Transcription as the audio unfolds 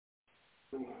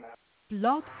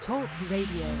Blog Talk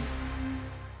Radio.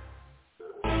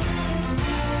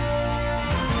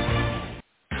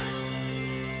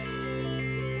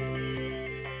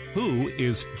 Who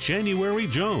is January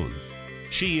Jones?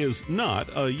 She is not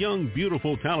a young,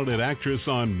 beautiful, talented actress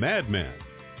on Mad Men.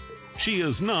 She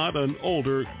is not an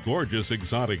older, gorgeous,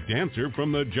 exotic dancer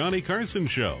from the Johnny Carson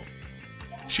show.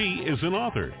 She is an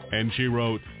author, and she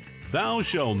wrote Thou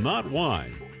Shalt Not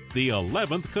Whine, the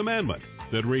 11th Commandment,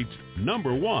 that reached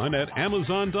 #1 at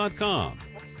Amazon.com.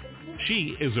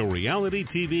 She is a reality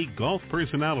TV golf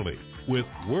personality with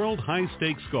World High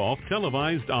Stakes Golf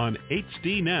televised on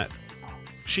HDNet.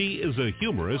 She is a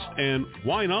humorist and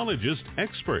winologist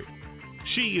expert.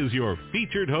 She is your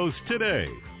featured host today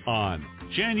on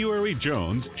January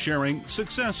Jones Sharing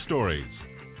Success Stories.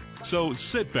 So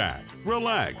sit back,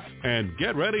 relax, and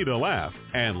get ready to laugh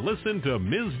and listen to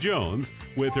Ms. Jones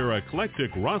with her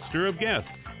eclectic roster of guests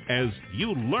as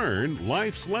you learn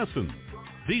life's lessons.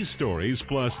 These stories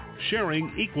plus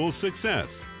sharing equals success.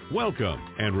 Welcome,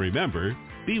 and remember,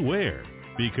 beware,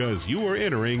 because you are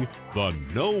entering the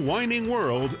no whining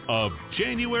world of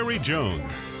January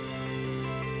Jones.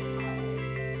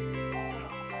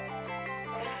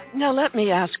 Now let me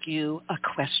ask you a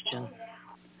question.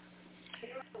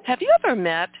 Have you ever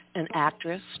met an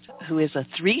actress who is a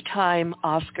 3-time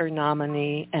Oscar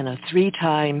nominee and a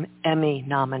 3-time Emmy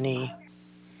nominee?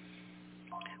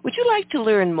 Would you like to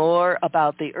learn more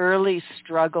about the early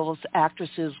struggles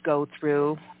actresses go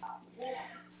through?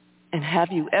 And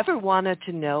have you ever wanted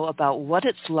to know about what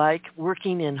it's like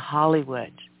working in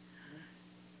Hollywood?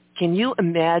 Can you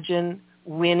imagine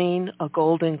winning a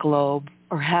Golden Globe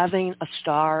or having a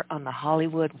star on the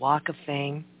Hollywood Walk of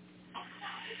Fame?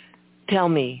 Tell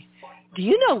me, do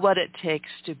you know what it takes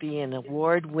to be an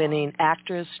award-winning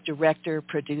actress, director,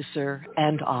 producer,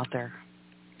 and author?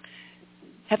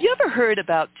 Have you ever heard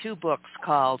about 2 books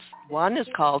one is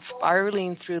called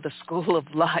Spiraling Through the School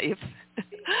of Life.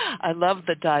 I love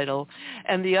the title.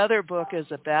 And the other book is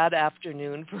A Bad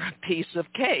Afternoon for a Piece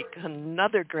of Cake,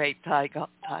 another great title.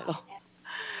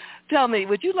 Tell me,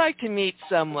 would you like to meet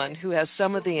someone who has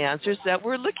some of the answers that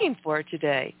we're looking for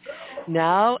today?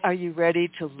 Now, are you ready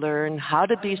to learn how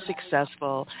to be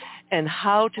successful and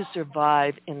how to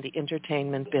survive in the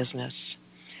entertainment business?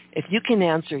 If you can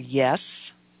answer yes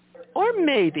or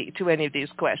maybe to any of these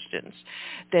questions,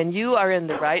 then you are in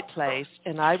the right place,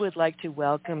 and I would like to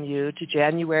welcome you to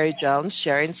January Jones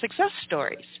Sharing Success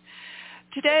Stories.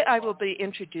 Today I will be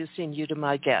introducing you to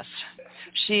my guest.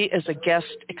 She is a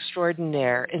guest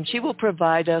extraordinaire, and she will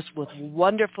provide us with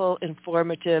wonderful,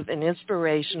 informative, and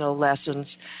inspirational lessons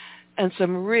and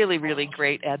some really, really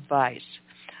great advice.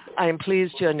 I am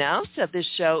pleased to announce that this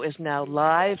show is now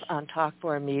live on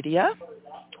Talk4 Media,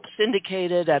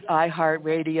 syndicated at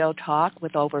iHeartRadio Talk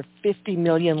with over 50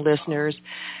 million listeners,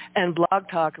 and Blog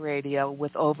Talk Radio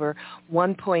with over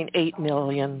 1.8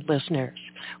 million listeners.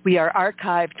 We are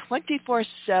archived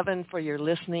 24/7 for your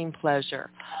listening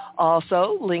pleasure.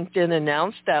 Also, LinkedIn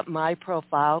announced that my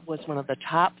profile was one of the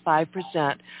top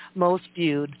 5% most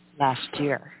viewed last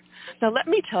year. Now let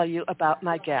me tell you about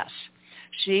my guest.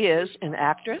 She is an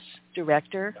actress,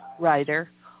 director, writer,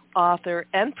 author,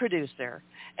 and producer,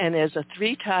 and is a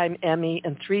 3-time Emmy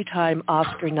and 3-time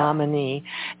Oscar nominee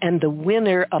and the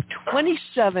winner of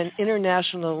 27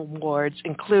 international awards,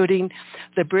 including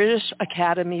the British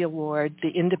Academy Award, the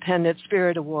Independent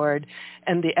Spirit Award,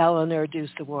 and the Eleanor Deuce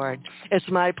Award. It's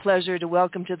my pleasure to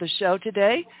welcome to the show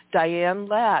today, Diane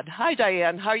Ladd. Hi,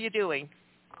 Diane. How are you doing?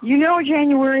 You know,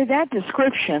 January, that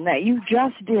description that you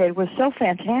just did was so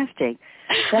fantastic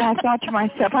that I thought to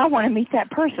myself, I want to meet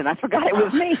that person. I forgot it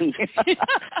was me.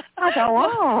 I thought,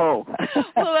 oh.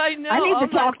 Well, I know. I need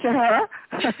to talk to her.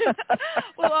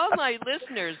 Well, all my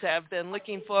listeners have been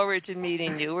looking forward to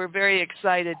meeting you. We're very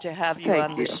excited to have you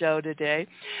on the show today.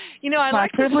 You know, my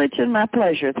privilege and my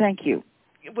pleasure. Thank you.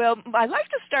 Well, I like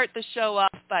to start the show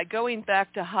off by going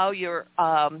back to how your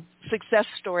success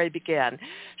story began.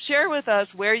 Share with us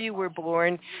where you were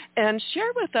born, and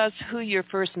share with us who your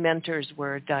first mentors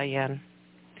were, Diane.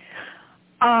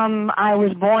 I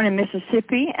was born in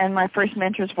Mississippi, and my first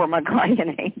mentors were my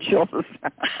guardian angels.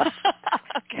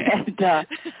 And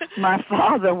my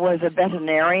father was a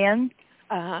veterinarian,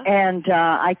 and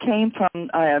I came from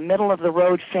a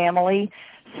middle-of-the-road family.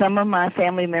 Some of my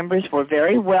family members were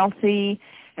very wealthy,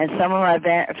 and some of my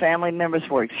family members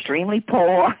were extremely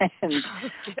poor, and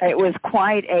it was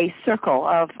quite a circle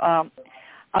of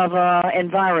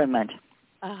environment.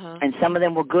 And some of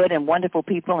them were good and wonderful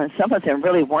people, and some of them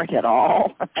really weren't at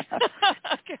all.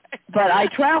 But I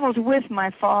traveled with my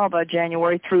father,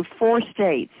 January, through 4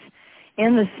 states.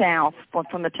 in the South.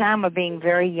 From the time of being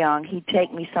very young, he'd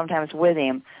take me sometimes with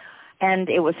him, and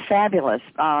it was fabulous.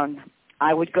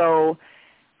 I would go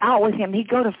out with him. He'd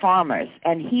go to farmers,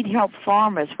 and he'd help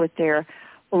farmers with their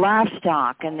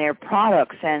livestock and their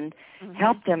products and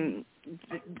help them.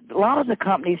 A lot of the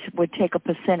companies would take a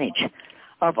percentage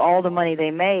of all the money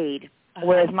they made,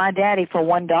 whereas my daddy, for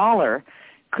 $1,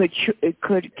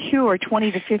 could cure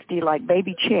 20 to 50 like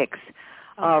baby chicks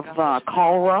of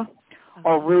cholera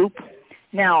or roup.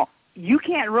 Now, you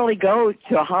can't really go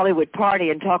to a Hollywood party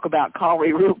and talk about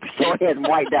cholera, roup, sore head, and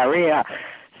white diarrhea.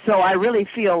 So I really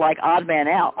feel like odd man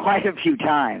out quite a few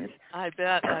times. I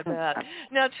bet.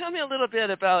 Now, tell me a little bit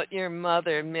about your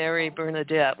mother, Mary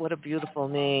Bernadette. What a beautiful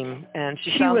name. And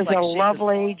she was like a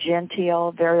lovely,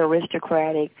 genteel, very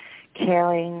aristocratic,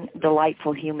 caring,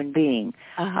 delightful human being.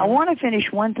 I want to finish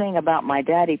one thing about my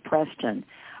daddy, Preston.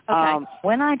 Okay.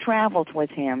 When I traveled with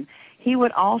him, he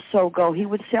would also he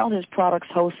would sell his products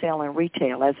wholesale and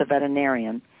retail as a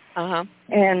veterinarian.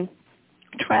 And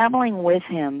traveling with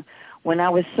him when I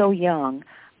was so young,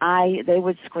 they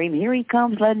would scream, "Here he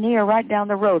comes, Lanier," right down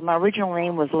the road. My original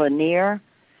name was Lanier.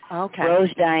 Okay.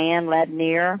 Rose Diane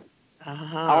Ladnier,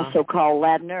 also called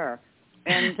Ladner.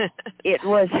 And it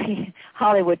was,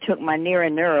 Hollywood took my near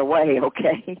and near away,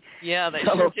 okay? Yeah, they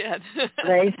sure did.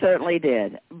 They certainly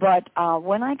did. But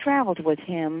when I traveled with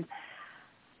him,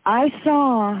 I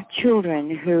saw children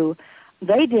who,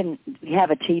 they didn't have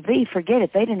a TV, forget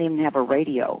it, they didn't even have a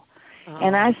radio.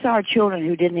 And I saw children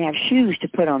who didn't have shoes to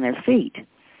put on their feet.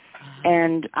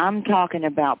 And I'm talking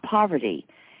about poverty.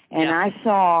 And I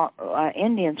saw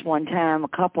Indians one time, a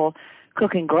couple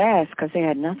cooking grass because they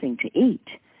had nothing to eat.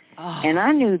 And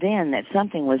I knew then that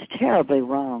something was terribly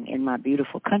wrong in my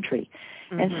beautiful country.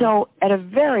 And so at a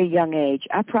very young age,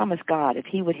 I promised God if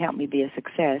he would help me be a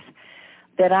success,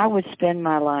 that I would spend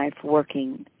my life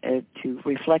working to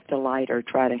reflect the light or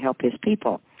try to help his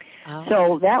people.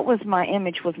 So that was my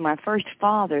image, was my first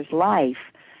father's life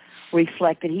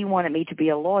reflected. He wanted me to be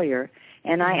a lawyer,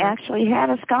 and I actually had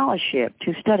a scholarship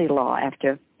to study law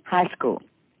after high school.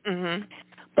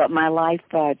 But my life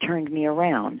turned me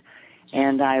around.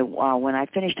 And when I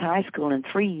finished high school in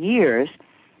 3 years,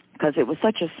 because it was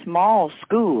such a small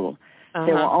school,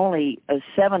 there were only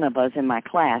 7 of us in my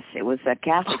class. It was a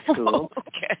Catholic school,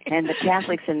 and the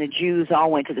Catholics and the Jews all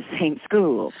went to the same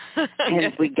school,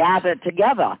 and we gathered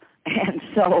together. And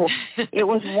so it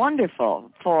was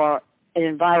wonderful for an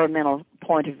environmental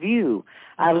point of view.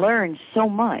 I learned so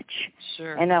much,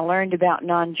 and I learned about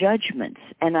non-judgments,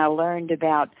 and I learned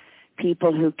about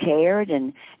people who cared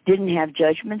and didn't have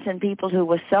judgments, and people who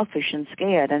were selfish and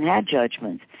scared and had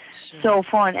judgments. So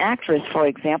for an actress, for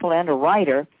example, and a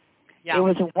writer, it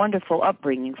was a wonderful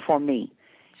upbringing for me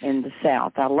in the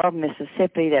South. I love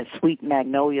Mississippi, that sweet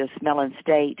magnolia smelling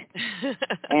state.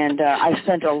 And I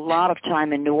spent a lot of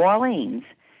time in New Orleans,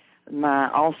 my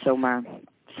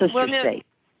sister state.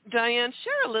 Diane,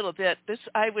 share a little bit.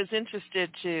 I was interested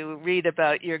to read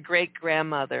about your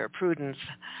great-grandmother, Prudence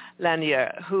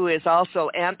Lanier, who is also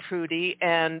Aunt Prudy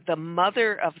and the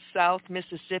mother of South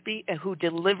Mississippi, who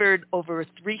delivered over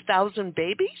 3,000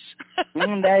 babies?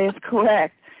 That is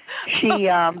correct. She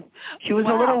was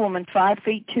a little woman,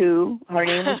 5'2". Her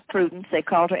name was Prudence. They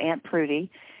called her Aunt Prudy.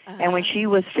 And when she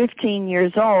was 15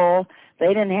 years old, they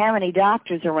didn't have any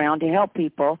doctors around to help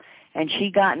people. And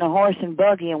she got in a horse and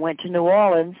buggy and went to New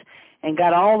Orleans and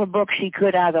got all the books she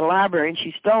could out of the library, and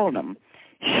she stole them.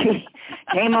 She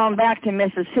came on back to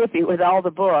Mississippi with all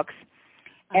the books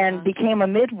and became a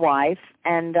midwife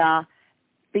and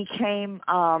became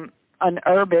an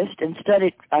herbist and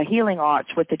studied healing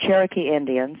arts with the Cherokee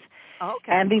Indians.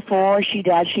 And before she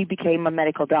died, she became a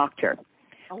medical doctor.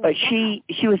 But she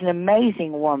was an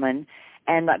amazing woman.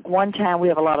 And like one time, we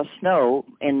have a lot of snow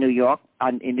in New York,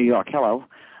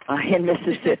 in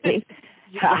Mississippi.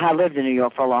 I lived in New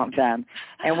York for a long time.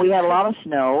 And we had a lot of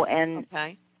snow, and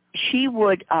she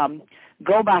would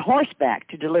go by horseback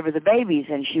to deliver the babies,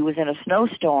 and she was in a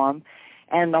snowstorm,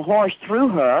 and the horse threw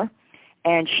her,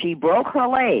 and she broke her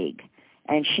leg,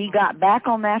 and she got back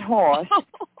on that horse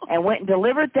and went and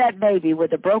delivered that baby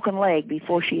with a broken leg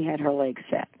before she had her leg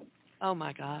set. Oh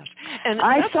my gosh! And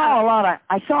I saw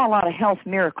a lot of health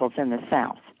miracles in the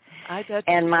South.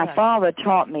 And my father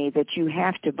taught me that you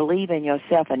have to believe in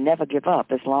yourself and never give up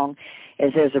as long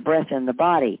as there's a breath in the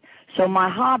body. So my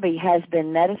hobby has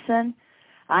been medicine.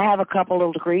 I have a couple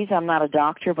little degrees. I'm not a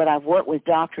doctor, but I've worked with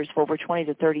doctors for over 20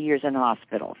 to 30 years in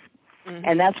hospitals.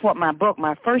 And that's what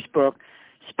my first book,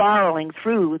 Spiraling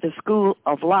Through the School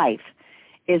of Life,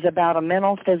 is about a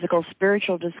mental, physical,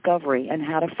 spiritual discovery and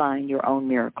how to find your own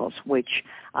miracles, which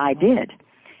I did.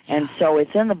 And so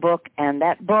it's in the book, and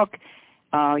that book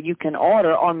you can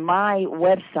order on my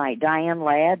website,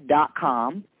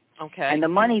 DianeLadd.com. Okay. And the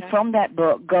money from that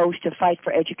book goes to Fight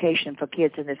for Education for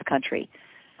Kids in this country.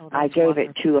 I gave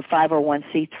it to a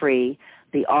 501c3,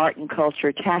 the Art and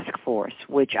Culture Task Force,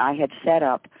 which I had set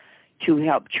up to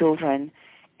help children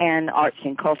and arts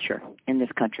and culture in this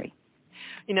country.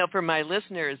 You know, for my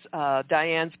listeners,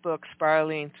 Diane's book,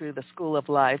 Spiraling Through the School of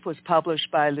Life, was published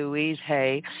by Louise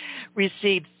Hay,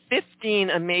 received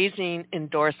 15 amazing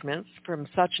endorsements from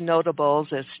such notables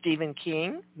as Stephen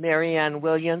King, Marianne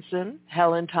Williamson,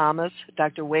 Helen Thomas,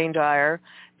 Dr. Wayne Dyer,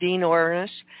 Dean Ornish,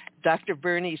 Dr.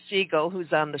 Bernie Siegel,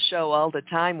 who's on the show all the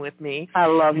time with me. I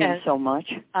love him so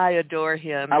much. I adore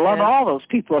him. I love all those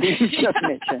people you just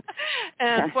mentioned.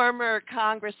 And former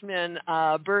Congressman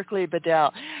Berkeley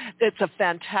Bedell. It's a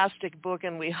fantastic book,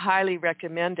 and we highly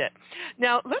recommend it.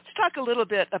 Now, let's talk a little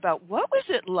bit about what was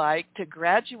it like to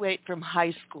graduate from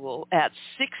high school at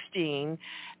 16,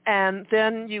 and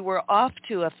then you were off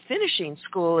to a finishing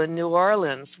school in New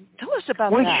Orleans. Tell us about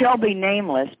that. We shall be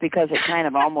nameless because it kind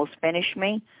of almost finished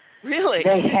me. Really?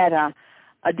 They had a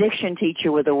diction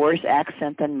teacher with a worse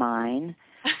accent than mine.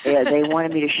 They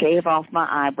wanted me to shave off my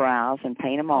eyebrows and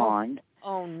paint them on.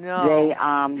 Oh, no. They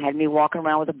had me walking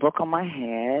around with a book on my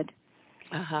head.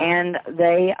 And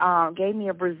they gave me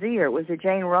a brassiere. It was the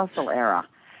Jane Russell era.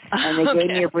 And they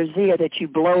gave me a brassiere that you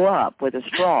blow up with a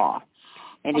straw.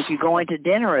 And if you go into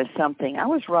dinner or something, I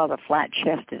was rather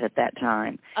flat-chested at that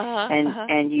time,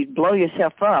 and you'd blow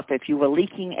yourself up. If you were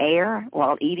leaking air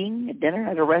while eating dinner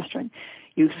at a restaurant,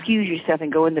 you excuse yourself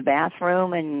and go in the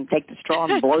bathroom and take the straw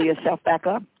and blow yourself back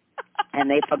up. And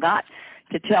they forgot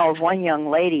to tell one young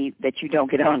lady that you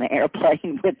don't get on an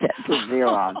airplane with that brassiere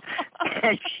on.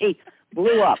 And she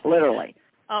blew up, literally.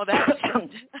 Oh, that's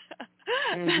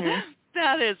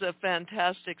That is a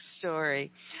fantastic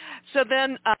story. So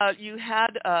then you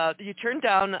turned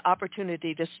down the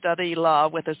opportunity to study law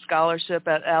with a scholarship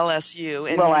at LSU.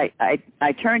 And well,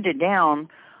 I turned it down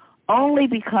only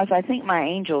because I think my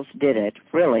angels did it,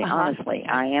 really, honestly.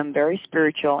 I am very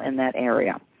spiritual in that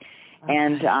area. Okay.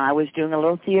 And I was doing a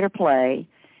little theater play,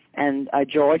 and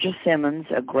Georgia Simmons,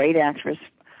 a great actress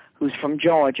who's from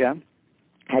Georgia,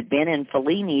 had been in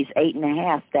Fellini's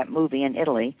 8½, that movie in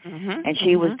Italy, and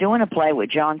she was doing a play with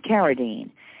John Carradine,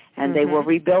 and they were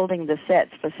rebuilding the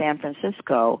sets for San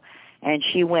Francisco, and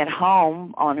she went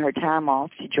home on her time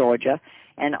off to Georgia,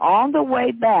 and on the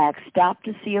way back stopped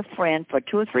to see a friend for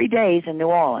 2 or 3 days in New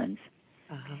Orleans,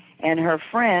 and her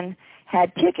friend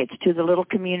had tickets to the little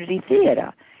community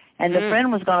theater, and the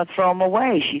friend was going to throw them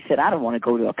away. She said, I don't want to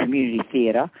go to a community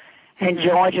theater, and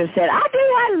Georgia said, I do,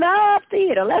 I love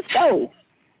theater, let's go.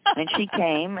 And she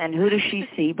came, and who does she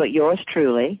see but yours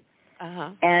truly?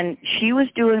 And she was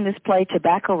doing this play,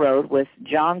 Tobacco Road, with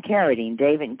John Carradine,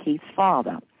 David and Keith's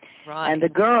father. Right. And the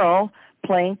girl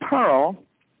playing Pearl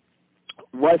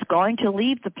was going to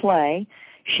leave the play.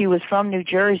 She was from New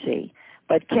Jersey.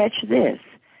 But catch this.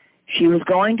 She was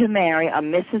going to marry a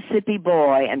Mississippi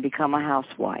boy and become a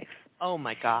housewife. Oh,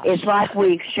 my gosh. It's like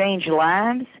we exchanged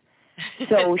lives.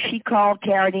 So she called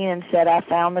Carradine and said, I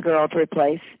found the girl to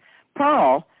replace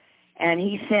Pearl. And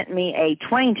he sent me a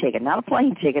train ticket, not a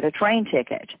plane ticket, a train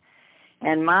ticket.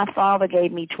 And my father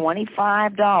gave me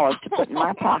 $25 to put in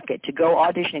my pocket to go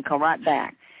audition and come right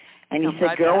back. And he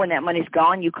said, girl, when that money's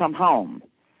gone, you come home.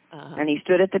 And he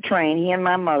stood at the train, he and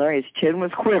my mother. His chin was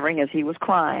quivering as he was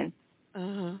crying.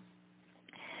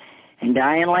 And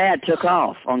Diane Ladd took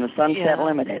off on the Sunset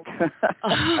Limited.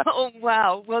 Oh,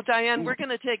 wow. Well, Diane, we're going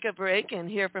to take a break and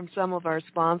hear from some of our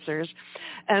sponsors.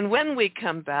 And when we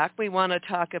come back, we want to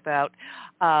talk about,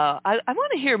 I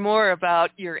want to hear more about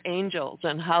your angels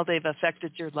and how they've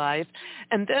affected your life.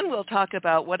 And then we'll talk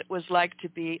about what it was like to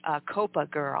be a Copa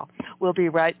girl. We'll be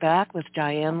right back with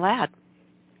Diane Ladd.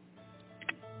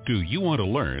 Do you want to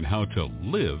learn how to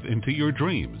live into your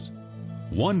dreams?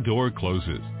 One Door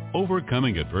Closes.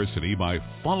 Overcoming Adversity by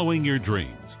Following Your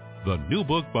Dreams. The new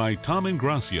book by Tom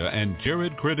Ingracia and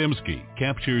Jared Kredemski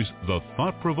captures the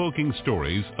thought-provoking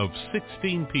stories of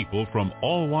 16 people from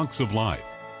all walks of life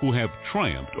who have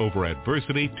triumphed over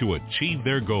adversity to achieve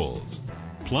their goals.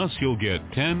 Plus, you'll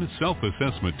get 10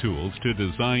 self-assessment tools to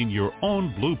design your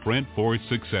own blueprint for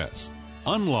success.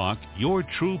 Unlock your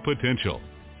true potential.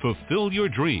 Fulfill your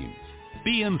dreams.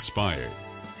 Be inspired.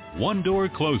 One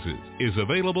Door Closes is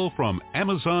available from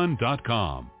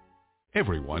Amazon.com.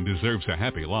 Everyone deserves a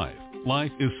happy life.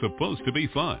 Life is supposed to be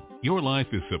fun. Your life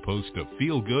is supposed to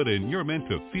feel good, and you're meant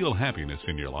to feel happiness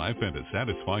in your life and to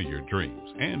satisfy your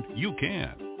dreams. And you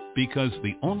can. Because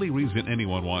the only reason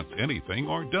anyone wants anything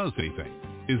or does anything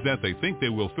is that they think they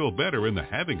will feel better in the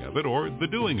having of it or the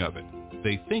doing of it.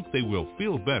 They think they will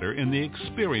feel better in the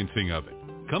experiencing of it.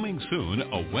 Coming soon,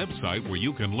 a website where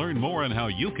you can learn more on how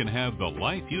you can have the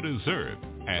life you deserve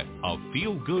at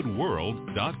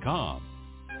afeelgoodworld.com.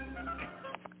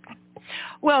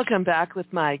 Welcome back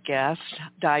with my guest,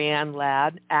 Diane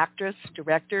Ladd, actress,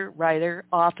 director, writer,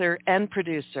 author, and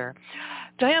producer.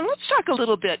 Diane, let's talk a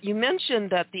little bit. You mentioned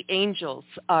that the angels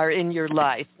are in your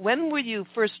life. When were you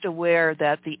first aware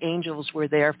that the angels were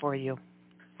there for you?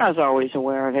 I was always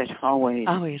aware of it, always.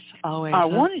 Always. I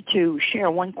wanted to share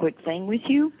one quick thing with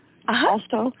you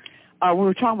also. We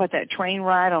were talking about that train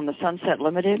ride on the Sunset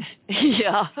Limited.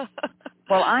 Yeah.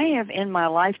 Well, I have in my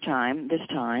lifetime,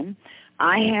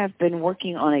 I have been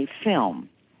working on a film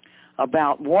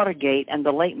about Watergate and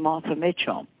the late Martha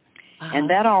Mitchell. And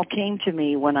that all came to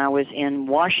me when I was in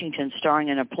Washington starring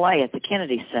in a play at the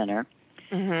Kennedy Center.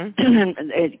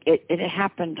 It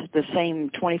happened the same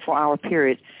 24-hour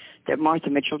period that Martha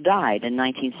Mitchell died in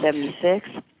 1976.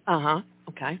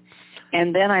 Okay.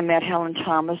 And then I met Helen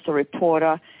Thomas, the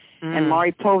reporter, and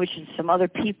Maury Povich and some other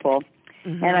people.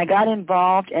 And I got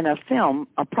involved in a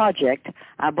project.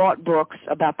 I bought books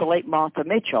about the late Martha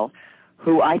Mitchell,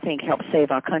 who I think helped save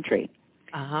our country.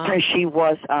 She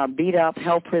was beat up,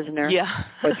 held prisoner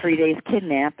for 3 days,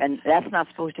 kidnapped, and that's not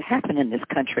supposed to happen in this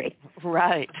country.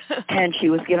 Right. And she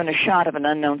was given a shot of an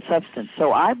unknown substance.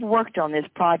 So I've worked on this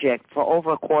project for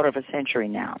over a quarter of a century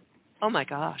now. Oh, my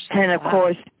gosh. And, of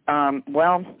course,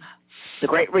 the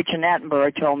great Richard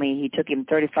Attenborough told me he took him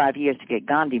 35 years to get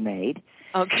Gandhi made.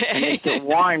 Okay. And Mr.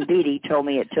 Warren Beatty told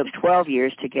me it took 12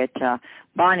 years to get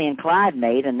Bonnie and Clyde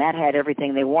made, and that had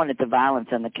everything they wanted, the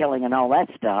violence and the killing and all that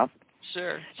stuff.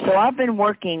 Sure. So I've been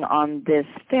working on this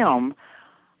film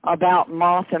about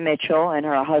Martha Mitchell and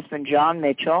her husband John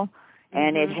Mitchell,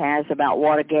 and it has about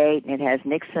Watergate, and it has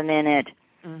Nixon in it.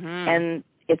 And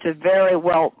it's a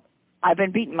I've been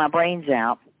beating my brains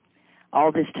out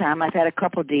all this time. I've had a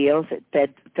couple deals that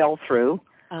fell through.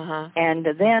 And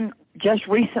then just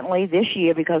recently, this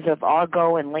year, because of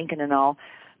Argo and Lincoln and all,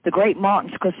 the great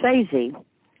Martin Scorsese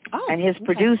and his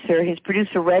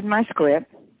producer read my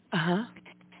script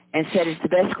and said it's the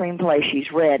best screenplay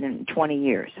she's read in 20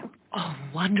 years. Oh,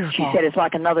 wonderful. She said it's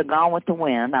like another Gone with the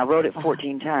Wind. I wrote it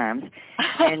 14 times.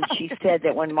 And she said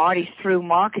that when Marty's through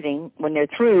marketing, when they're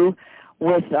through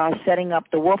with setting up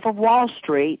the Wolf of Wall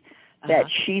Street, that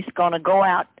she's going to go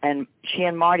out and she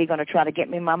and Marty going to try to get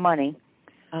me my money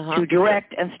to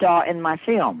direct and star in my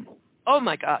film. Oh,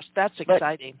 my gosh, that's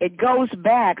exciting. But it goes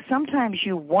back. Sometimes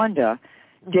you wonder,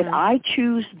 did I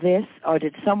choose this or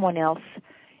did someone else?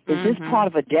 Is this part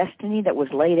of a destiny that was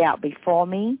laid out before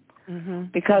me?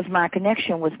 Because my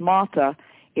connection with Martha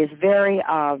is very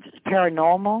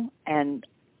paranormal and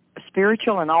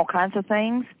spiritual and all kinds of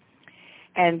things.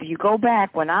 And you go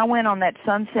back, when I went on that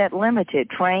Sunset Limited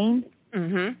train,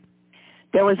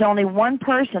 there was only one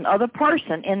other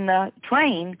person in the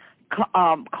train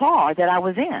car that I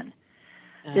was in,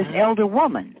 this elder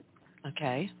woman.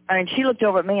 Okay. And she looked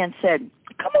over at me and said,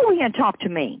 "Come over here and talk to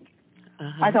me."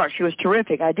 I thought she was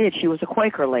terrific. I did. She was a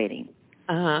Quaker lady.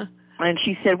 And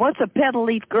she said, "What's a petal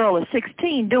leaf girl of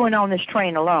 16 doing on this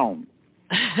train alone?"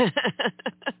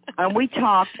 And we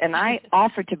talked, and I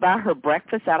offered to buy her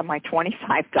breakfast out of my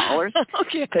 $25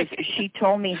 because she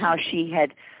told me how she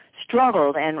had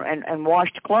struggled and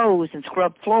washed clothes and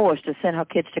scrubbed floors to send her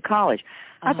kids to college.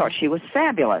 I thought she was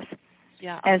fabulous.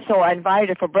 Yeah. And so I invited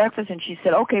her for breakfast, and she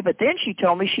said, okay, but then she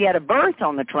told me she had a berth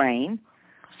on the train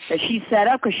that she set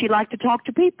up because she liked to talk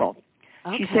to people.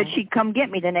 She said she'd come get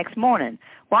me the next morning.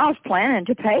 Well, I was planning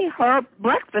to pay her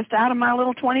breakfast out of my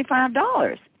little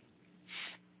 $25.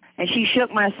 And she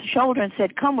shook my shoulder and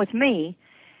said, come with me.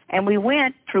 And we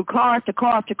went through car after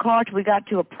car after car till we got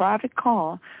to a private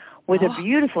car with a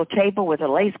beautiful table with a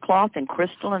lace cloth and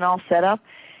crystal and all set up.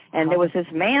 And there was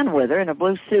this man with her in a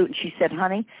blue suit. And she said,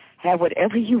 honey, have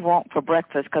whatever you want for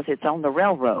breakfast because it's on the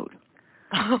railroad.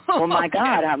 Well, my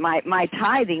God, my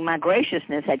tithing, my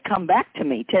graciousness had come back to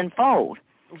me tenfold.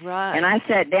 Right. And I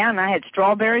sat down, and I had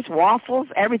strawberries, waffles,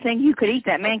 everything you could eat.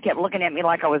 That man kept looking at me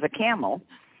like I was a camel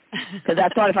because I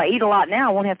thought if I eat a lot now,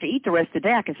 I won't have to eat the rest of the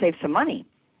day. I can save some money.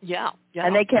 Yeah.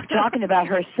 And they kept talking about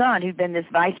her son who'd been this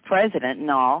vice president and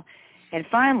all. And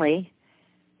finally,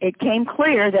 it came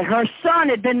clear that her son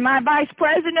had been my vice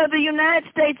president of the United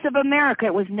States of America.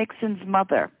 It was Nixon's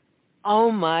mother.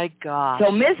 Oh, my gosh. So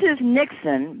Mrs.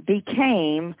 Nixon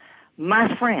became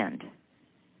my friend.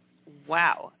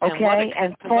 Wow. Okay,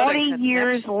 and 40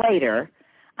 years later,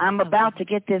 I'm about to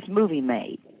get this movie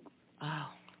made. Oh.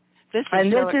 This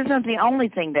isn't the only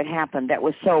thing that happened that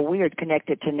was so weird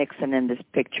connected to Nixon in this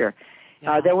picture.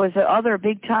 Yeah. There was other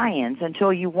big tie-ins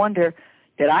until you wonder,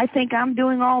 did I think I'm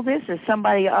doing all this? Or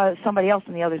somebody else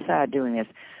on the other side doing this?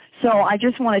 So I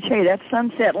just want to tell you, that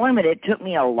Sunset Limited took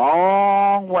me a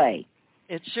long way.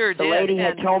 It sure did. The lady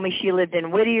had told me she lived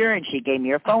in Whittier, and she gave me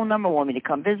her phone number, wanted me to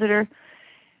come visit her,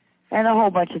 and a whole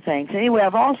bunch of things. Anyway,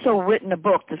 I've also written a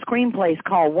book. The screenplay is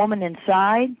called Woman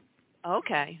Inside.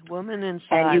 Okay, Woman Inside.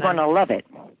 And you're going to love it.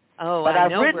 Oh, but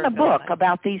I've written a book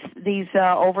about these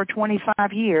over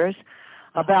 25 years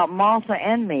about Martha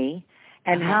and me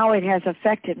and how it has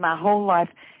affected my whole life.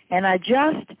 And I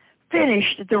just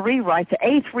finished the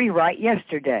 8th rewrite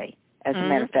yesterday, as a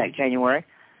matter of fact, January.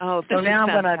 Oh, so now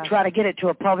I'm going to try to get it to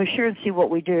a publisher and see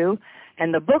what we do.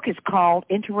 And the book is called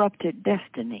Interrupted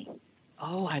Destiny.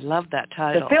 Oh, I love that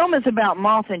title. The film is about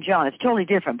Martha and John. It's totally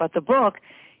different. But the book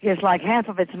is like half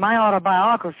of it's my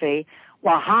autobiography,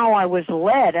 while how I was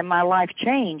led and my life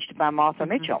changed by Martha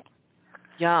Mitchell.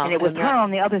 Yeah. And it was her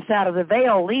on the other side of the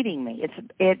veil leading me.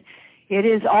 It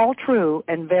is all true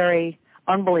and very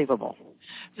unbelievable.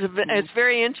 It's a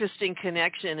very interesting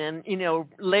connection. And,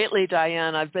 lately,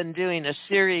 Diane, I've been doing a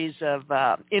series of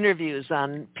interviews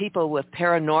on people with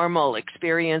paranormal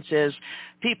experiences,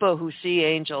 people who see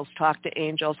angels, talk to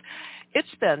angels. It's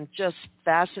been just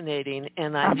fascinating.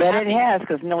 And I bet it has,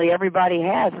 because nearly everybody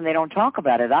has, and they don't talk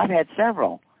about it. I've had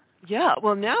several. Yeah,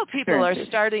 well, now people are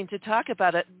starting to talk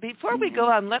about it. Before we go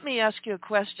on, let me ask you a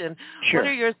question. Sure. What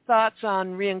are your thoughts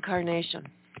on reincarnation?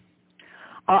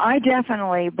 I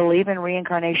definitely believe in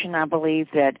reincarnation. I believe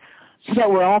that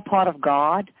we're all part of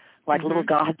God, like little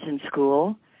gods in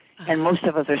school, and most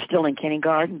of us are still in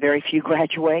kindergarten. Very few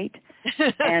graduate.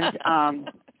 And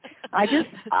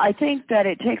I think that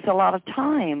it takes a lot of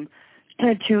time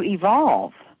to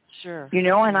evolve. Sure.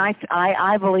 And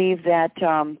I believe that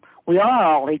we are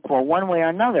all equal one way or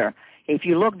another. If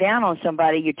you look down on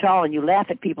somebody, you're tall, and you laugh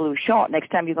at people who are short, next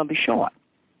time you're going to be short,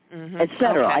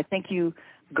 etc. Okay. I think you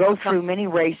go through many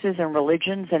races and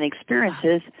religions and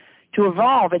experiences to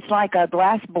evolve. It's like a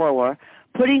glass blower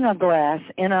putting a glass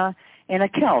in a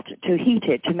kilt to heat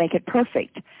it, to make it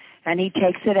perfect. And he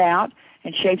takes it out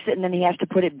and shapes it, and then he has to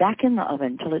put it back in the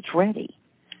oven till it's ready.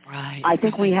 Right. I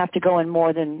think we have to go in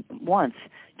more than once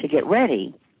to get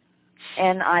ready.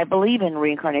 And I believe in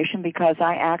reincarnation because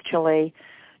I actually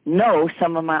know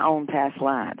some of my own past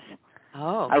lives.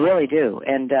 Oh. I really do.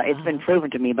 And it's been proven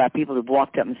to me by people who've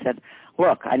walked up and said,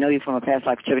 look, I know you from a past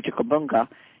life, Chicka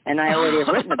and I already have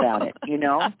written about it,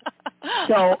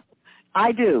 So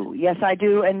I do. Yes, I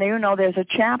do. And there's a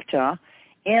chapter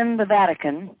in the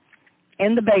Vatican,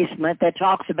 in the basement, that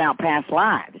talks about past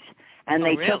lives. And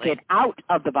they took it out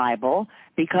of the Bible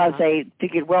because they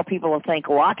figured, people will think,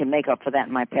 I can make up for that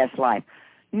in my past life.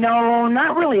 No,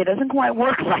 not really. It doesn't quite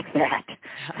work like that.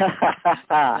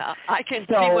 Now, I can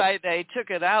see why they took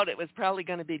it out. It was probably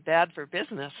going to be bad for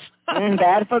business.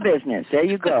 Bad for business. There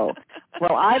you go.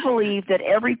 Well, I believe that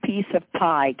every piece of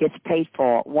pie gets paid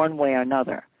for one way or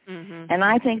another. Mm-hmm. And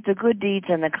I think the good deeds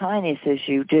and the kindnesses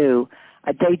you do,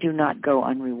 they do not go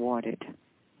unrewarded.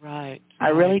 Right. I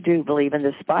really do believe in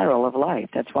the spiral of life.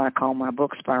 That's why I call my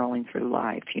book Spiraling Through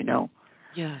Life,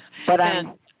 Yes. But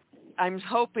I'm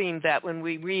hoping that when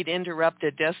we read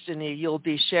Interrupted Destiny, you'll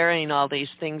be sharing all these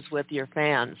things with your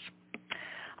fans.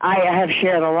 I have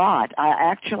shared a lot. I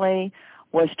actually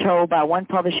was told by one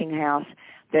publishing house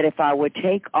that if I would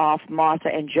take off Martha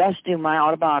and just do my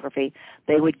autobiography,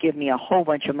 they would give me a whole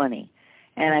bunch of money.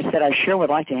 And I said, I sure would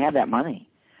like to have that money.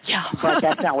 Yeah. But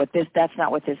that's not what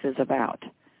this is about.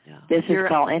 Yeah. This is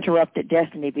called Interrupted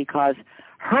Destiny because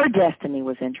her destiny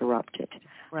was interrupted.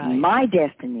 Right. My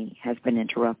destiny has been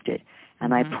interrupted,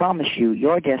 and I promise you,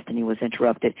 your destiny was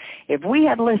interrupted. If we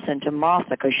had listened to Martha,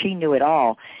 because she knew it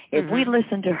all, if we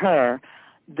listened to her,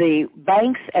 the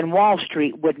banks and Wall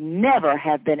Street would never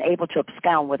have been able to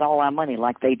abscond with all our money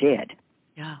like they did.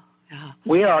 Yeah.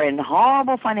 We are in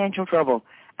horrible financial trouble,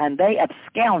 and they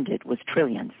absconded with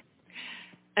trillions.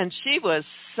 And she was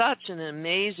such an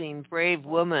amazing, brave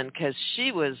woman because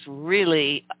she was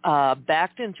really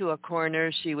backed into a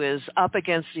corner. She was up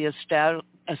against the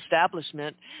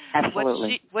establishment.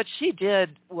 Absolutely. What she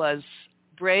did was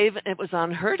brave. It was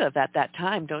unheard of at that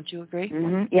time. Don't you agree?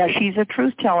 Mm-hmm. Yeah, she's a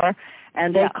truth teller,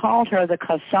 and they called her the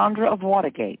Cassandra of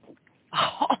Watergate.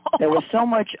 There was so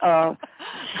much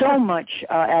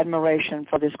admiration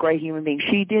for this great human being.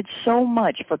 She did so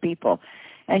much for people.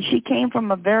 And she came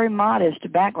from a very modest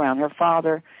background. Her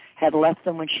father had left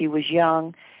them when she was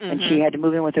young, and she had to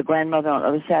move in with her grandmother on the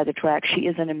other side of the track. She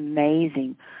is an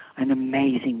amazing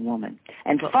woman.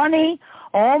 And funny,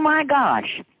 oh my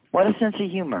gosh, what a sense of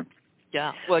humor.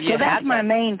 Yeah. Well, so that's my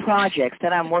main projects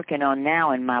that I'm working on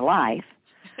now in my life.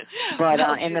 But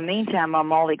in the meantime,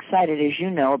 I'm all excited, as you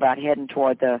know, about heading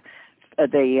toward the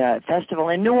festival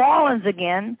in New Orleans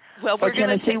again for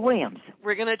Tennessee Williams.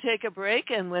 We're going to take a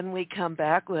break, and when we come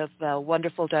back with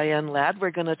wonderful Diane Ladd,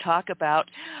 we're going to talk about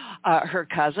her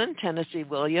cousin, Tennessee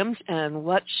Williams, and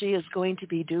what she is going to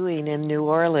be doing in New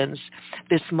Orleans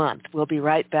this month. We'll be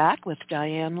right back with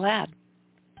Diane Ladd.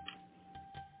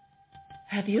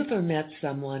 Have you ever met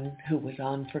someone who was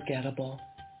unforgettable?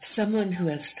 Someone who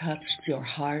has touched your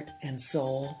heart and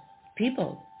soul?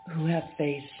 People who have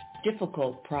faced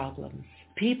difficult problems.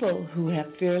 People who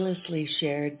have fearlessly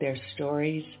shared their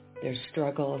stories, their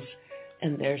struggles,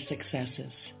 and their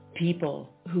successes. People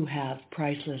who have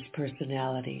priceless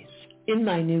personalities. In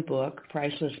my new book,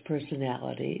 Priceless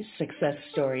Personalities, Success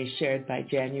Stories Shared by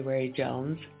January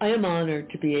Jones, I am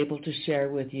honored to be able to share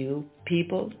with you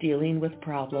people dealing with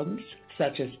problems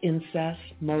such as incest,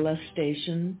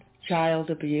 molestation, child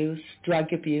abuse,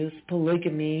 drug abuse,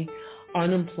 polygamy,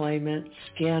 unemployment,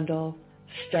 scandal,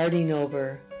 starting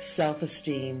over,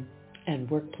 self-esteem, and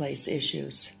workplace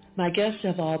issues. My guests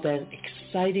have all been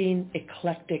exciting,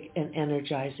 eclectic, and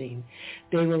energizing.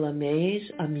 They will amaze,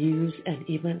 amuse, and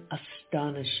even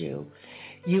astonish you.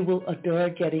 You will adore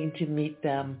getting to meet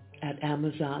them at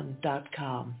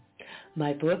Amazon.com.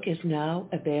 My book is now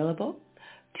available,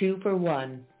 2 for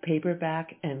 $1,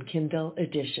 paperback and Kindle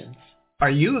editions. Are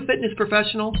you a fitness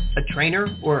professional, a trainer,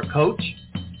 or a coach?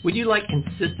 Would you like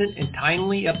consistent and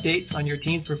timely updates on your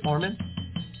team's performance?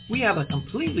 We have a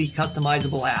completely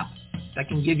customizable app that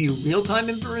can give you real-time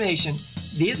information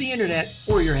via the internet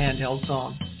or your handheld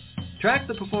phone. Track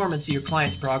the performance of your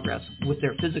client's progress with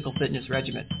their physical fitness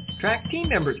regimen. Track team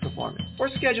members' performance or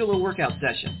schedule a workout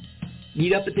session.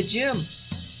 Meet up at the gym,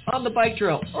 on the bike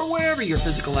trail, or wherever your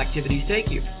physical activities take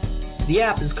you. The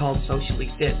app is called Socially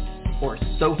Fit, or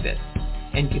SoFit,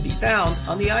 and can be found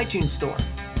on the iTunes Store.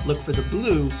 Look for the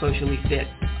blue Socially Fit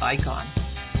icon.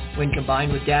 When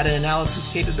combined with data analysis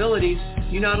capabilities,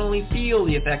 you not only feel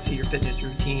the effects of your fitness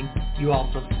routine, you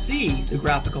also see the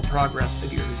graphical progress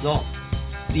of your results.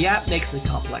 The app makes the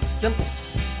complex simple,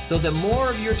 so that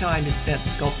more of your time is spent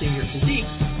sculpting your physique,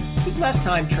 with less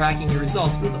time tracking your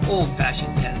results with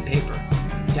old-fashioned pen and paper.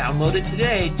 Download it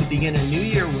today to begin a new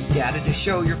year with data to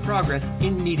show your progress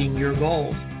in meeting your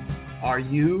goals. Are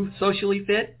you socially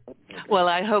fit? Well,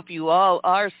 I hope you all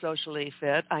are socially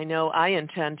fit. I know I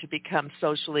intend to become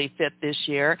socially fit this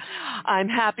year. I'm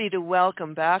happy to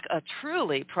welcome back a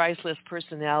truly priceless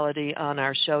personality on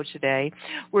our show today.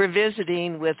 We're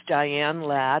visiting with Diane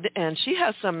Ladd, and she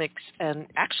has and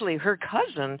actually her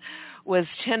cousin was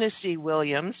Tennessee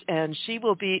Williams, and she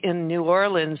will be in New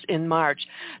Orleans in March.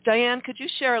 Diane, could you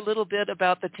share a little bit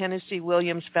about the Tennessee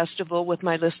Williams Festival with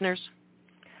my listeners?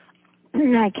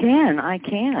 I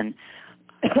can.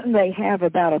 They have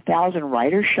about 1,000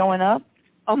 writers showing up.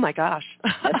 Oh, my gosh.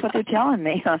 That's what they're telling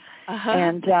me.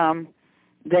 And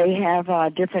they have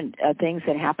different things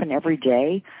that happen every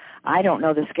day. I don't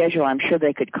know the schedule. I'm sure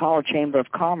they could call Chamber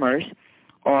of Commerce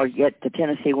or get the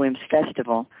Tennessee Williams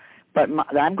Festival. But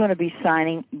I'm going to be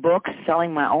signing books,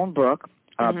 selling my own book,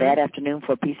 Bad Afternoon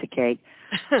for a Piece of Cake,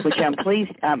 which I'm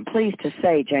pleased to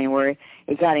say, January,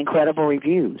 it got incredible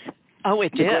reviews. Oh,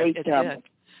 it did. It did.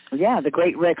 Yeah, the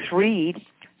great Rex Reed.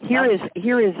 Here is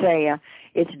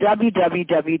it's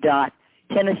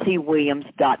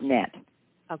www.tennesseewilliams.net.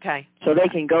 Okay. So they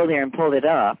can go there and pull it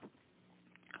up.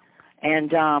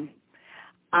 And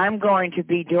I'm going to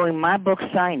be doing my book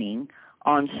signing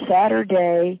on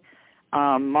Saturday,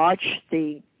 March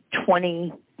the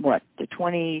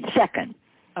 22nd.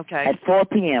 Okay. At 4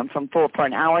 p.m. for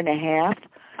an hour and a half.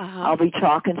 I'll be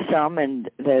talking some, and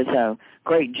there's a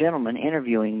great gentleman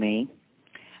interviewing me.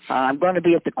 I'm going to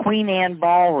be at the Queen Anne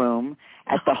Ballroom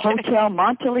at the Hotel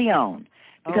Monteleone,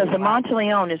 because the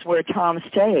Monteleone is where Tom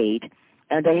stayed,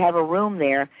 and they have a room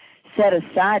there set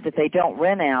aside that they don't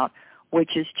rent out,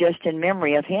 which is just in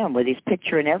memory of him with his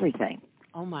picture and everything.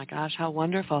 Oh, my gosh, how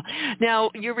wonderful. Now,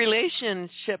 your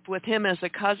relationship with him as a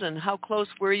cousin, how close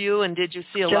were you, and did you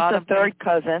see a lot of... Just a third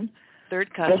cousin.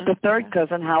 Third cousin. Just a third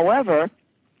cousin. However,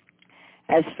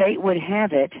 as fate would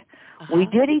have it, we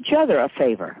did each other a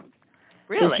favor.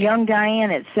 Really? This young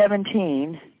Diane at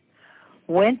 17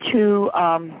 went to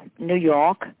New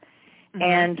York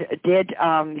and did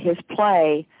his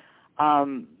play,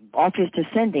 Orpheus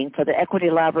Descending, for the Equity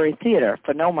Library Theater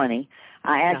for no money.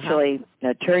 I actually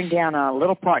turned down a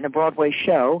little part in a Broadway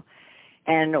show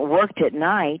and worked at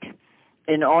night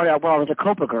in order, well, I was a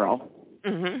Copa girl.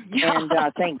 And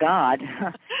thank God.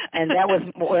 And that was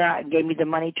where it gave me the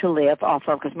money to live off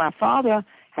of, because my father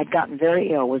had gotten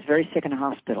very ill, was very sick in the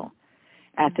hospital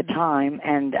at the time,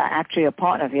 and actually a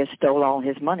partner of his stole all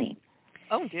his money.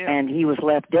 Oh, dear. And he was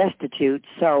left destitute.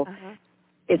 So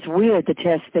it's weird, the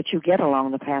tests that you get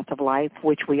along the path of life,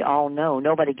 which we all know.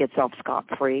 Nobody gets off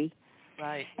scot-free.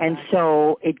 Right. And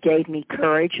so it gave me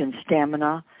courage and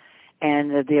stamina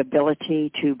and the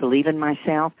ability to believe in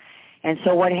myself. And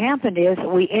so what happened is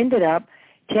we ended up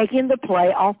taking the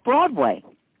play off Broadway.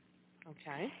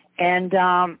 Okay.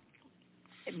 And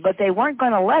but they weren't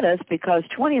going to let us because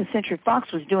 20th Century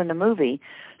Fox was doing the movie.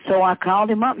 So I called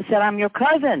him up and said, "I'm your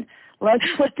cousin. Let's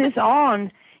put this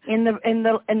on in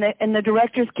the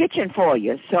director's kitchen for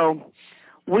you." So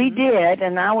we did,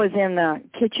 and I was in the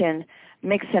kitchen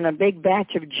mixing a big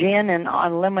batch of gin and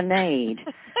lemonade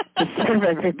to serve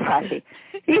everybody.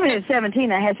 Even at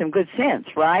 17, I had some good sense,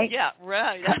 right? Yeah,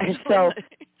 right. So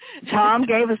Tom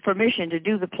gave us permission to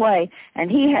do the play, and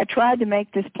he had tried to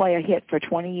make this play a hit for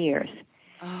 20 years.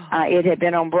 Oh. It had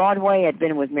been on Broadway. It had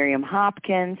been with Miriam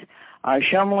Hopkins.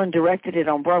 Shumlin directed it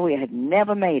on Broadway. It had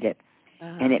never made it,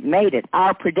 and it made it.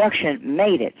 Our production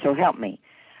made it, so help me.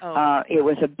 Oh. It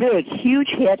was a big, huge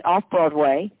hit off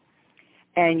Broadway,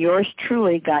 and yours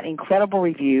truly got incredible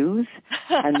reviews,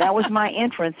 and that was my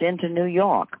entrance into New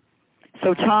York.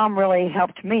 So Tom really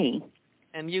helped me.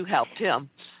 And you helped him.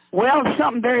 Well,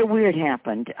 something very weird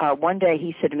happened. One day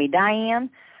he said to me, "Diane,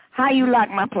 how you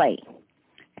like my play?"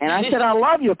 And I said, "I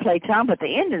love your play, Tom, but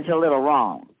the ending's a little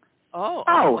wrong."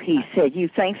 Oh, he said, "You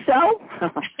think so?"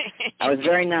 I was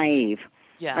very naive.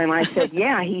 Yeah. And I said,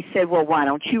 "Yeah." He said, "Well, why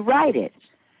don't you write it?"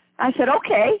 I said,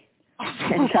 "Okay."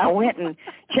 And so I went and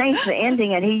changed the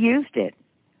ending, and he used it.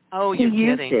 Oh, you're kidding. He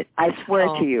used it. I swear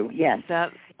to you, yes.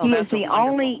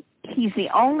 He's the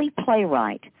only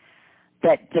playwright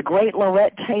that the great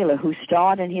Lorette Taylor, who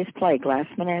starred in his play Glass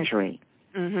Menagerie.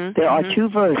 There are two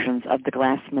versions of the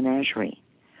Glass Menagerie.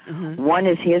 One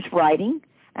is his writing,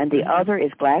 and the other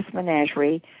is Glass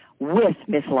Menagerie with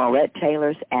Miss Lorette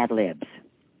Taylor's ad-libs.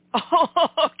 Oh,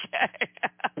 okay.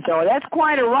 So that's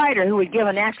quite a writer who would give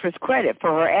an actress credit for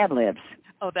her ad-libs.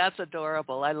 Oh, that's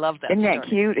adorable. I love that. Isn't that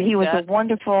cute? He was a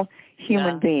wonderful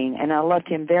human being, and I loved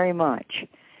him very much.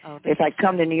 Oh, if I'd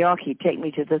come to New York, he'd take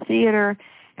me to the theater,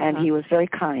 and he was very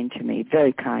kind to me,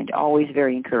 very kind, always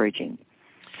very encouraging.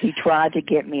 He tried to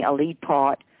get me a lead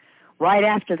part right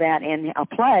after that in a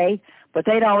play, but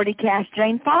they'd already cast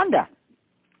Jane Fonda.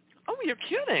 Oh, you're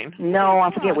kidding. No,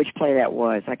 I forget which play that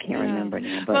was. I can't remember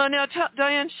now. But. Well, now,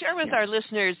 Diane, share with our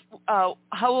listeners, how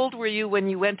old were you when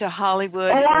you went to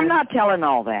Hollywood? Oh, I'm not telling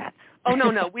all that. Oh,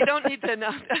 no, we don't need to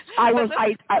know.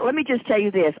 Let me just tell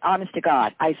you this, honest to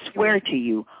God. I swear to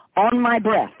you, on my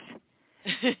breath,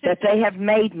 that they have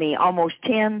made me almost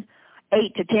 8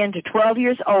 to 10 to 12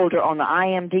 years older on the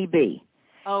IMDb.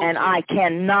 Oh, and I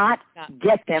cannot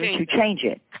get them to change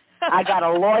it. I got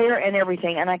a lawyer and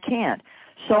everything, and I can't.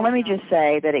 So let me just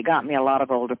say that it got me a lot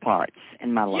of older parts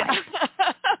in my life.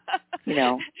 You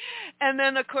know. And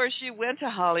then, of course, you went to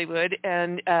Hollywood,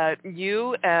 and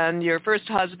you and your first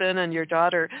husband and your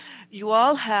daughter, you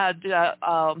all had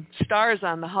stars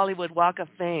on the Hollywood Walk of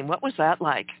Fame. What was that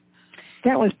like?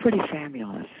 That was pretty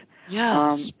fabulous.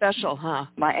 Yeah, special, huh?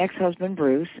 My ex-husband,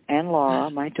 Bruce, and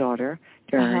Laura, my daughter,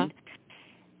 Dern,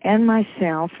 and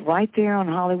myself, right there on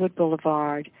Hollywood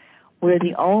Boulevard. We're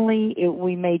the only,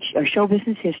 we made show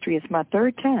business history. It's my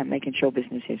third time making show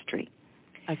business history.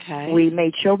 Okay. We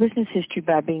made show business history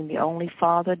by being the only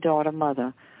father, daughter,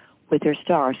 mother with their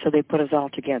stars, so they put us all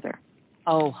together.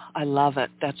 Oh, I love it.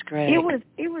 That's great. It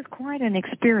was quite an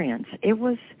experience. It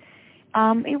was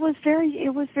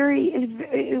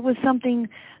something,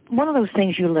 one of those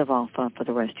things you live off of for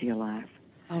the rest of your life.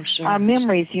 Oh, sure. Our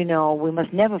memories, you know, we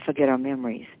must never forget our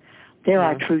memories. They're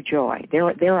our true joy.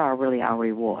 They're really our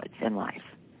rewards in life.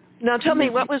 Now tell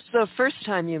me, what was the first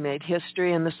time you made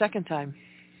history and the second time?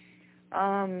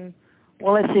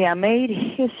 Well, let's see. I made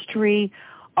history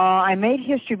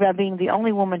by being the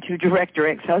only woman to direct her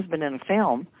ex-husband in a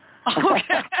film.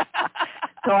 Okay.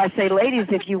 So I say, ladies,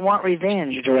 if you want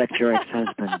revenge, direct your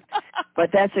ex-husband. But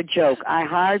that's a joke. I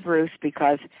hired Bruce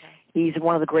because he's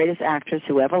one of the greatest actors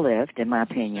who ever lived, in my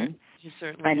opinion.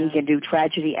 And he can do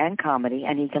tragedy and comedy,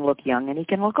 and he can look young and he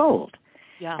can look old.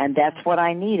 Yeah. And that's what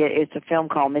I needed. It's a film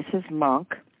called Mrs.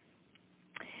 Monk.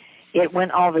 It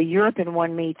went all over Europe and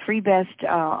won me 3 Best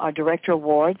Director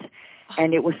Awards,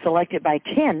 and it was selected by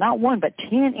 10, not 1, but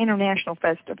 10 international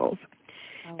festivals.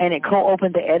 Oh, and it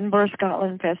co-opened the Edinburgh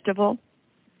Scotland Festival,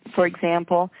 for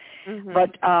example.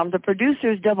 But the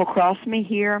producers double-crossed me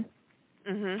here.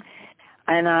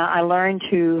 And I learned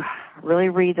to really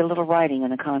read the little writing in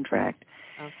the contract,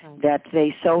 that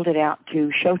they sold it out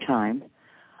to Showtime,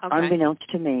 unbeknownst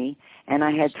to me, and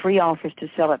I had 3 offers to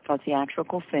sell it for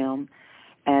theatrical film,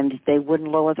 and they wouldn't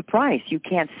lower the price. You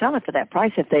can't sell it for that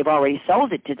price if they've already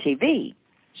sold it to TV.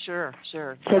 Sure.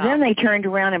 So then they turned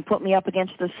around and put me up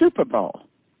against the Super Bowl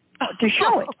to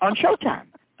show it on Showtime.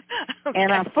 Okay.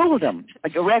 And I fooled them.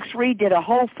 Rex Reed did a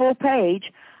whole full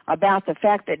page about the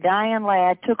fact that Diane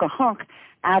Ladd took a hunk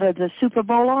out of the Super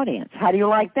Bowl audience. How do you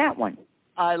like that one?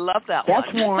 I love that one.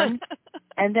 That's one.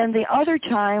 And then the other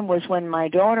time was when my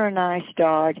daughter and I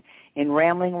starred in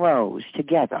Rambling Rose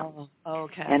together. Oh,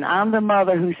 okay. And I'm the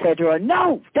mother who said to her,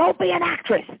 no, don't be an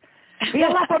actress. Be a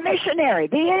leper missionary.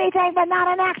 Be anything but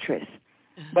not an actress.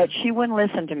 But she wouldn't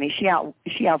listen to me.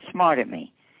 She outsmarted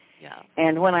me. Yeah.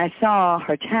 And when I saw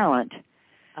her talent,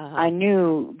 I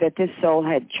knew that this soul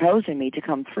had chosen me to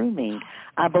come through me.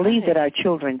 I believe that our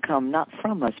children come not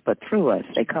from us, but through us.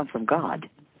 They come from God.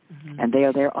 And they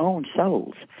are their own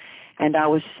souls. And I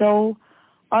was so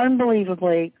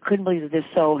unbelievably, couldn't believe that this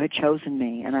soul had chosen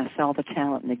me. And I saw the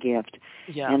talent and the gift.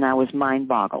 Yeah. And I was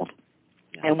mind-boggled.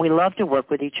 Yeah. And we love to work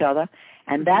with each other.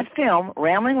 And that film,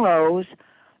 Rambling Rose,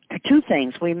 two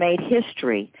things. We made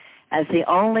history as the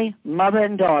only mother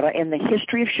and daughter in the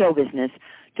history of show business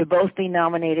to both be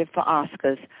nominated for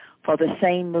Oscars for the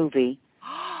same movie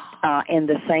in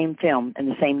the same film in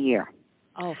the same year.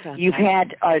 Oh, fantastic. You've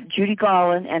had Judy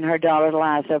Garland and her daughter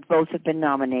Liza, both have been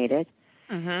nominated.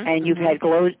 And you've had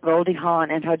Goldie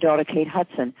Hawn and her daughter Kate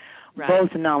Hudson,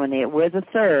 both nominated. We're the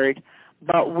third,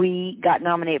 but we got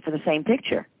nominated for the same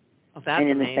picture and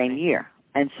in the same year.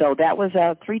 And so that was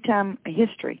a 3-time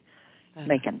history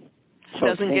making. So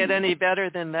doesn't get any better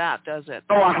than that, does it?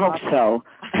 Oh, I hope so.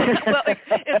 Well,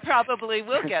 it probably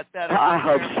will get better. I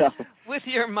hope so. With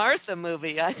your Martha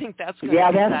movie, I think that's going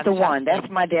to be that's the one. That's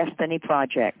my destiny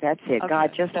project. That's it. Okay.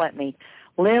 God, just let me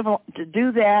live to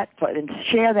do that and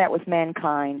share that with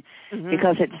mankind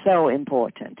because it's so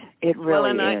important. It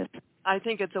really is. I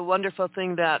think it's a wonderful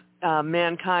thing that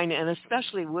mankind, and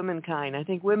especially womankind, I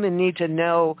think women need to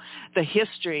know the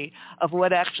history of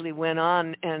what actually went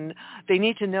on, and they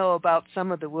need to know about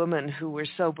some of the women who were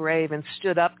so brave and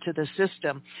stood up to the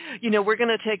system. You know, we're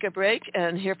going to take a break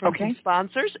and hear from some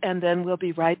sponsors, and then we'll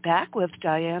be right back with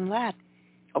Diane Ladd.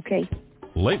 Okay.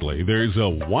 Lately, there's a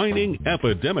whining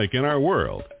epidemic in our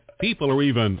world. People are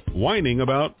even whining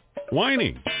about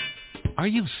whining. Are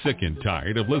you sick and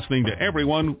tired of listening to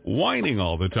everyone whining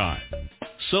all the time?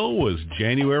 So was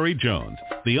January Jones,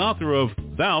 the author of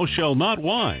Thou Shalt Not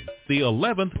Whine, the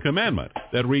 11th commandment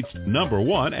that reached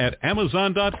 #1 at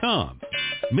Amazon.com.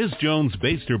 Ms. Jones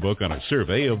based her book on a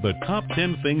survey of the top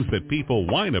 10 things that people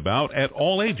whine about at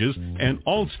all ages and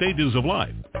all stages of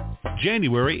life.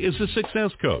 January is a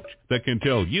success coach that can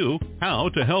tell you how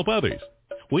to help others.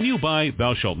 When you buy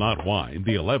Thou Shalt Not Whine,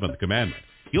 the 11th commandment,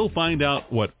 you'll find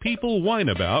out what people whine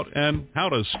about and how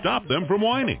to stop them from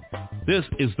whining. This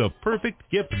is the perfect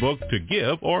gift book to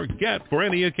give or get for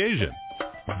any occasion.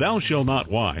 Thou Shalt Not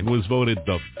Whine was voted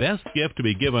the best gift to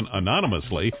be given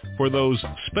anonymously for those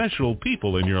special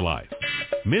people in your life.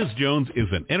 Ms. Jones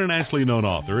is an internationally known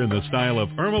author in the style of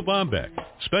Irma Bombeck,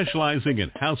 specializing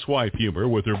in housewife humor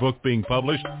with her book being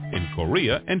published in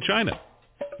Korea and China.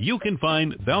 You can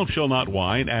find Thou Shalt Not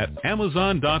Whine at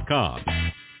Amazon.com.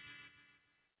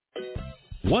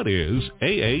 What is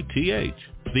AATH?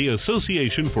 The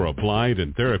Association for Applied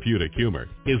and Therapeutic Humor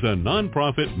is a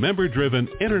nonprofit, member-driven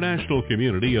international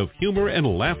community of humor and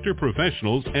laughter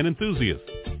professionals and enthusiasts.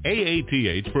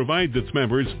 AATH provides its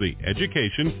members the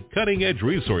education, cutting-edge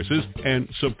resources, and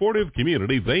supportive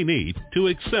community they need to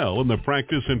excel in the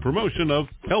practice and promotion of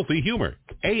healthy humor.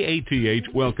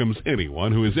 AATH welcomes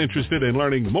anyone who is interested in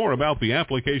learning more about the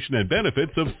application and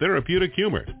benefits of therapeutic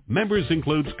humor. Members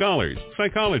include scholars,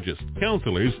 psychologists,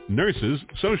 counselors, nurses,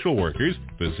 social workers,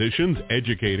 physicians,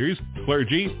 educators,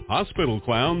 clergy, hospital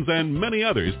clowns, and many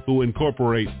others who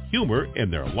incorporate humor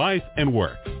in their life and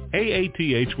work.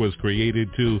 AATH was created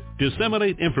to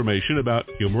disseminate information about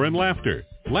humor and laughter,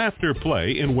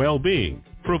 play, and well-being,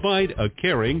 provide a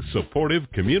caring, supportive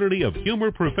community of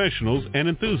humor professionals and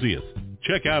enthusiasts.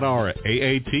 Check out our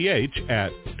AATH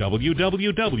at www.aath.org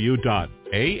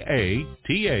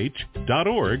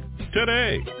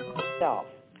today.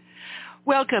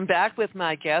 Welcome back with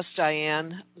my guest,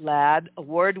 Diane Ladd,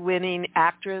 award-winning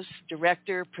actress,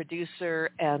 director, producer,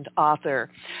 and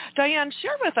author. Diane,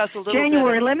 share with us a little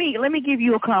January, bit. let me give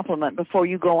you a compliment before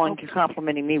you go on to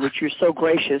complimenting me, which you're so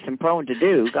gracious and prone to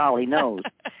do, golly knows.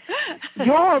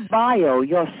 Your bio,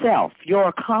 yourself, your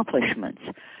accomplishments,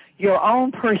 your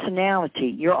own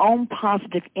personality, your own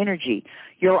positive energy,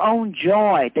 your own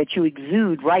joy that you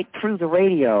exude right through the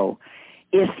radio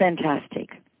is fantastic.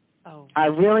 Oh. I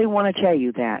really want to tell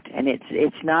you that, and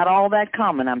it's not all that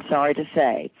common, I'm sorry to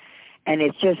say, and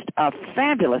it's just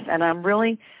fabulous, and I'm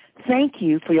really thank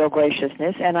you for your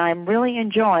graciousness, and I'm really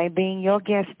enjoying being your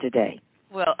guest today.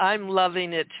 Well, I'm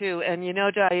loving it too. And you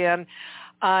know, Diane,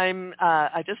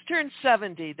 I just turned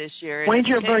 70 this year. When's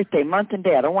your birthday? Month and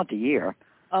day. I don't want the year.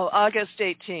 Oh, August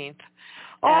 18th.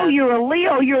 Oh, you're a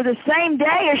Leo. You're the same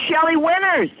day as Shelley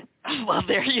Winters. Well,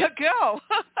 there you go.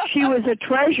 She was a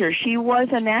treasure. She was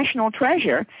a national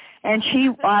treasure, and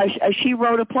she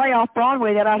wrote a play off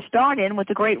Broadway that I starred in with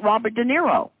the great Robert De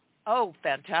Niro. Oh,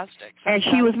 fantastic. And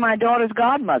she was my daughter's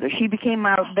godmother. She became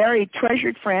my very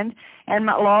treasured friend and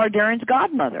my Laura Dern's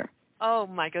godmother. Oh,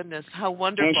 my goodness. How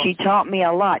wonderful. And she taught me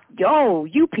a lot. Oh,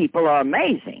 you people are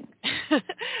amazing.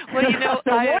 Well, you know,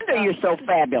 no wonder you're so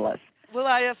fabulous. Well,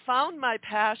 I have found my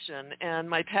passion, and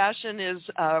my passion is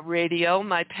radio.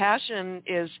 My passion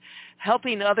is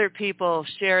helping other people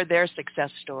share their success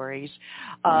stories,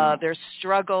 their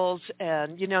struggles,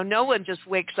 and, you know, no one just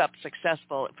wakes up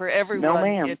successful. For everyone, no,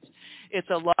 ma'am. It's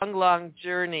a long, long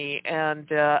journey, and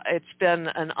it's been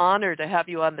an honor to have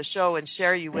you on the show and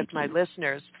share you with my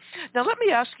listeners. Now, let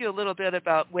me ask you a little bit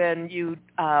about when you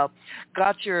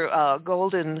got your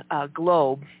Golden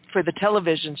Globe for the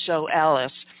television show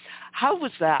Alice. How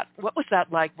was that? What was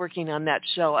that like working on that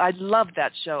show? I loved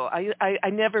that show. I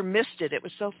never missed it. It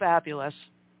was so fabulous.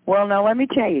 Well, now, let me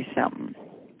tell you something.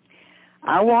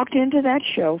 I walked into that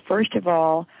show, first of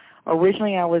all,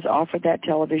 originally I was offered that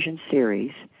television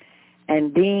series,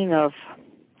 and being of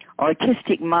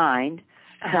artistic mind,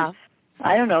 I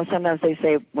don't know, sometimes they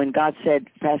say when God said,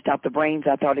 passed out the brains,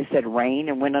 I thought he said rain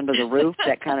and went under the roof,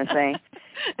 that kind of thing,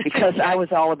 because I was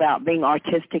all about being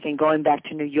artistic and going back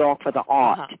to New York for the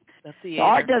art. The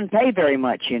art doesn't pay very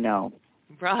much, you know.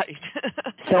 Right.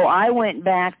 So I went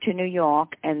back to New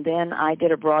York, and then I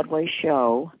did a Broadway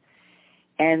show,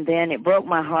 and then it broke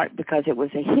my heart because it was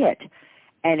a hit.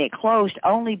 And it closed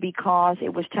only because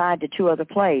it was tied to two other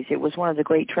plays. It was one of the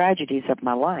great tragedies of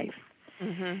my life.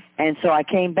 Mm-hmm. And so I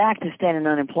came back to stand in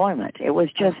unemployment. It was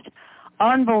just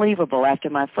unbelievable after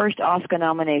my first Oscar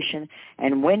nomination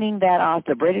and winning that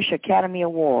the British Academy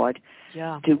Award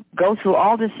to go through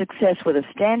all this success with a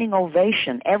standing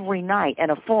ovation every night and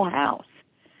a full house.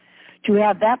 To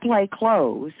have that play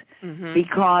close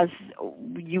because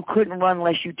you couldn't run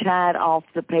unless you paid off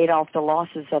the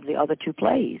losses of the other two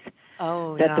plays.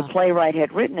 That the playwright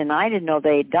had written, and I didn't know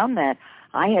they had done that.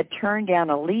 I had turned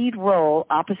down a lead role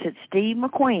opposite Steve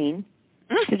McQueen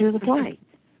to do the play.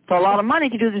 For a lot of money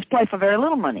to do this play for very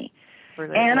little money.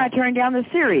 And I turned down the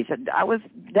series. I was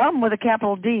dumb with a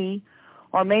capital D,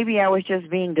 or maybe I was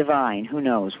just being divine, who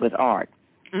knows, with art.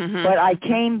 But I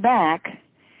came back,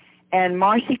 and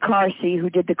Marcy Carsey,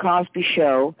 who did The Cosby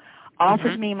Show,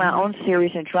 offered me my own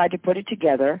series and tried to put it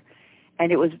together,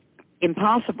 and it was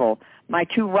impossible. My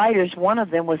two writers, one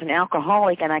of them was an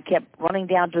alcoholic, and I kept running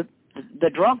down to the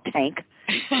drug tank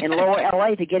in lower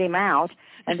L.A. to get him out,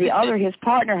 and the other, his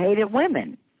partner, hated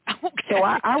women. So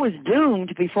I was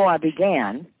doomed before I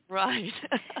began. Right.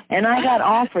 And I got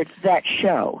offered that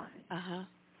show.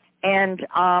 And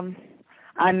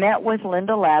I met with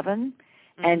Linda Lavin,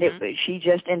 and she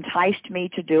just enticed me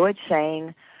to do it,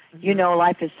 saying, you know,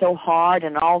 life is so hard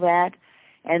and all that.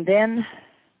 And then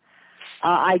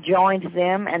I joined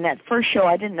them, and that first show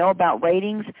I didn't know about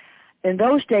ratings. In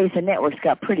those days, the networks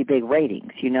got pretty big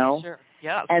ratings, you know. Sure,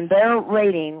 yeah. And their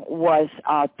rating was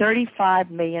 35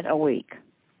 million a week.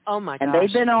 Oh, my gosh. And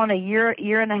they'd been on a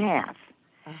year and a half.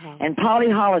 And Polly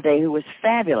Holliday, who was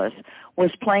fabulous,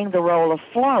 was playing the role of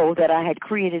Flo that I had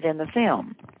created in the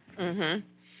film.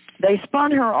 They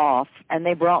spun her off, and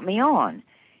they brought me on.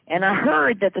 And I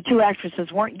heard that the two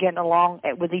actresses weren't getting along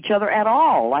with each other at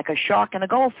all, like a shark and a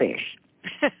goldfish.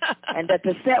 And that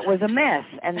the set was a mess.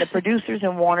 And the producers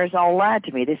and Warners all lied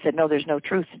to me. They said, no, there's no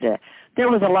truth to that. There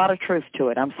was a lot of truth to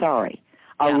it. I'm sorry.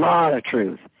 A lot of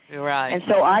truth. Right. And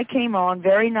so I came on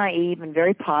very naive and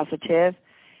very positive.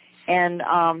 And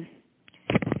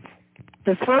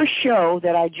the first show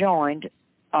that I joined,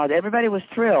 everybody was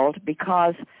thrilled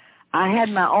because I had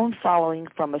my own following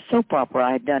from a soap opera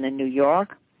I had done in New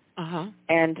York.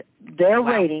 And their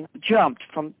rating jumped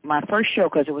from my first show,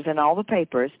 because it was in all the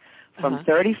papers, from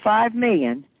 35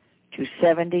 million to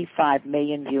 75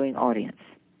 million viewing audience.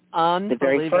 The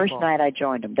very first night I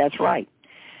joined them. That's right.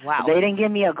 Wow. They didn't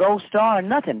give me a gold star or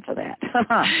nothing for that.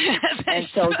 And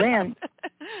so then,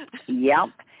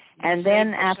 and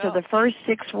then after the first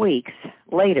 6 weeks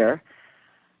later,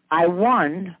 I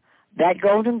won that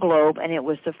Golden Globe, and it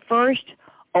was the first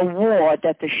award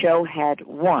that the show had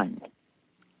won.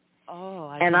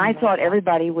 And I thought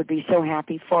everybody would be so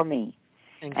happy for me.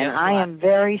 And I am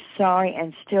very sorry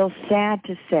and still sad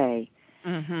to say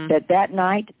that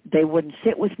night they wouldn't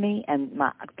sit with me, and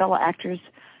my fellow actors,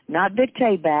 not Vic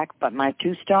Tayback, but my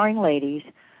two starring ladies,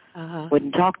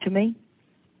 wouldn't talk to me,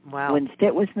 wouldn't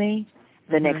sit with me,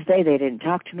 The next day they didn't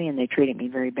talk to me, and they treated me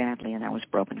very badly, and I was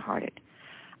brokenhearted.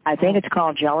 I think it's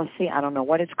called jealousy. I don't know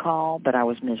what it's called, but I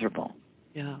was miserable.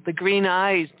 Yeah, the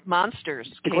green-eyed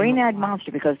monsters. The green-eyed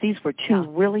monster, because these were two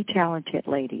really talented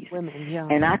ladies. Women, yeah.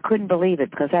 And I couldn't believe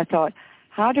it, because I thought,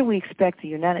 how do we expect the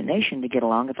United Nations to get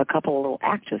along if a couple of little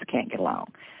actors can't get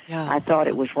along? Yeah. I thought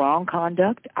it was wrong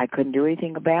conduct. I couldn't do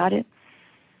anything about it.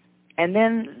 And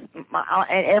then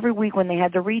every week when they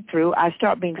had the read-through, I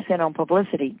started being sent on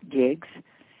publicity gigs.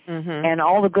 And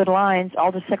all the good lines,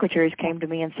 all the secretaries came to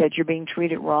me and said, you're being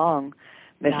treated wrong,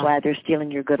 Miss Ladd, they're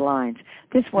stealing your good lines.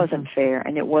 This wasn't fair,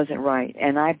 and it wasn't right.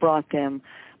 And I brought them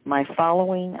my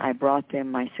following. I brought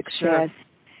them my success. Sure.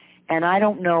 And I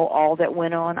don't know all that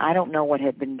went on. I don't know what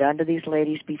had been done to these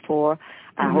ladies before.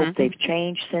 I hope they've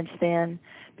changed since then,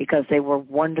 because they were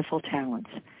wonderful talents.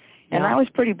 And I was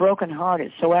pretty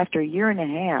brokenhearted. So after a year and a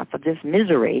half of this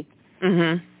misery,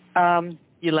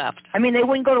 you left. I mean, they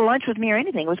wouldn't go to lunch with me or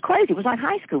anything. It was crazy. It was like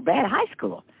high school, bad high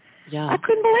school. Yeah. I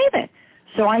couldn't believe it.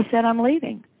 So I said, I'm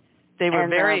leaving. They were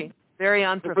very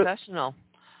unprofessional.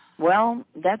 Well,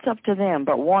 that's up to them.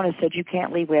 But Warner said, you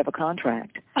can't leave. We have a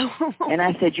contract. And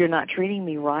I said, you're not treating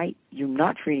me right. You're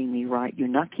not treating me right. You're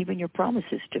not keeping your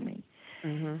promises to me.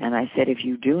 And I said, if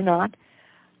you do not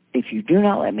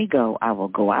let me go, I will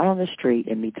go out on the street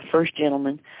and meet the first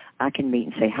gentleman I can meet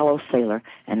and say, hello, sailor,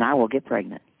 and I will get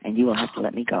pregnant, and you will have to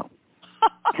let me go.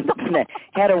 And the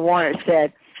head of Warner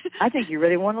said, I think you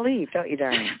really want to leave, don't you,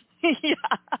 Diane?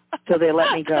 So they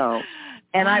let me go.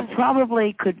 And I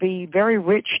probably could be very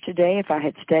rich today if I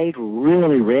had stayed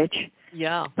really rich.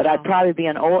 Yeah. But I'd probably be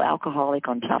an old alcoholic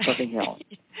on top of a hill.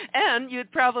 And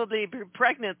you'd probably be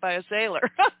pregnant by a sailor.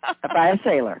 By a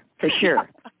sailor, for sure.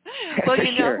 Well, for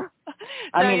sure.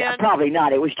 I mean, probably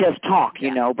not. It was just talk,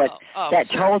 you know, but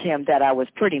that told him that I was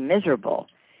pretty miserable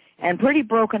and pretty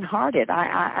brokenhearted.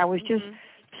 I was just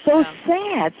so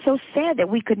sad that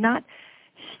we could not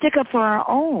stick up for our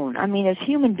own. I mean, as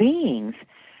human beings,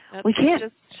 we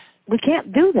can't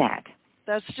do that.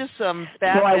 That's just some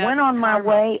bad. So I went on my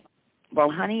way. Well,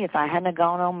 honey, if I hadn't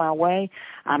gone on my way,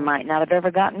 I might not have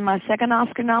ever gotten my second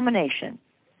Oscar nomination.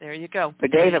 There you go. For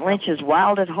David Lynch's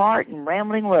Wild at Heart and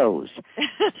Rambling Rose.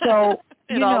 So,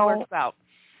 it all works out.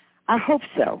 I hope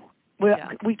so.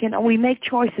 We make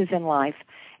choices in life,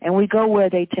 and we go where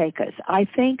they take us. I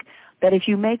think that if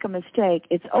you make a mistake,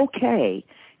 it's okay,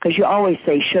 because you always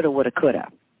say shoulda, woulda, coulda.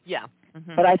 Yeah.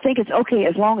 But I think it's okay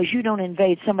as long as you don't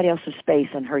invade somebody else's space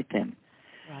and hurt them.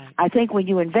 Right. I think when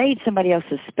you invade somebody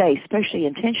else's space, especially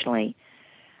intentionally,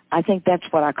 I think that's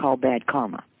what I call bad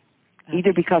karma. Okay.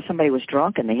 Either because somebody was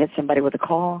drunk and they hit somebody with a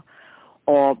car,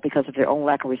 or because of their own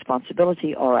lack of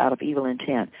responsibility, or out of evil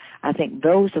intent. I think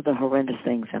those are the horrendous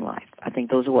things in life. I think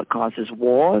those are what causes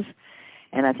wars,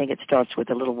 and I think it starts with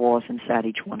the little wars inside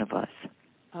each one of us.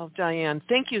 Oh, Diane,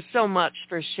 thank you so much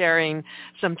for sharing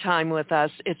some time with us.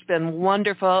 It's been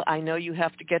wonderful. I know you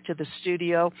have to get to the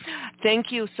studio.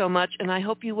 Thank you so much, and I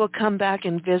hope you will come back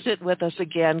and visit with us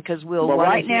again, because we'll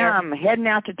right now I'm heading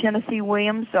out to Tennessee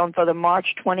Williams for the March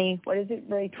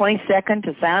 22nd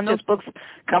to sign those books.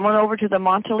 Come on over to the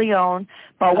Monteleone.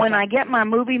 But when I get my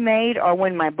movie made or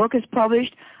when my book is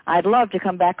published, I'd love to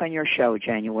come back on your show,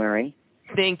 January.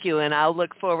 Thank you, and I'll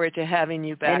look forward to having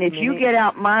you back. And if you get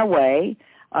out my way,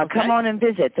 come on and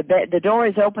visit. The door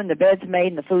is open, the bed's made,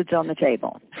 and the food's on the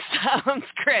table. Sounds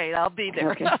great. I'll be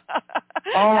there. Okay.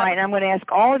 All right, and I'm going to ask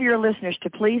all of your listeners to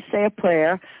please say a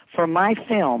prayer for my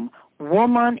film,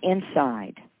 Woman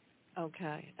Inside.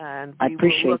 Okay. And I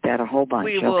appreciate that a whole bunch.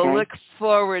 We will look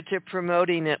forward to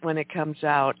promoting it when it comes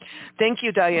out. Thank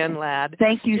you, Diane Ladd.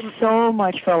 Thank you so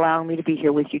much for allowing me to be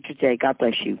here with you today. God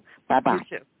bless you. Bye-bye.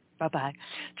 You too. Bye-bye.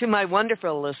 To my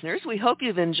wonderful listeners, we hope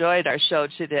you've enjoyed our show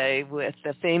today with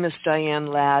the famous Diane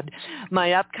Ladd.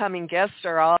 My upcoming guests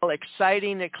are all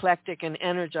exciting, eclectic, and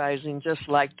energizing, just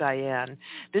like Diane.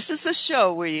 This is a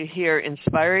show where you hear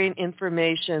inspiring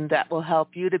information that will help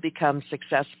you to become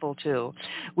successful, too.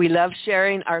 We love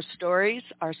sharing our stories,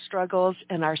 our struggles,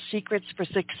 and our secrets for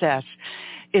success.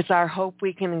 It's our hope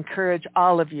we can encourage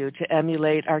all of you to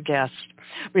emulate our guests.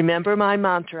 Remember my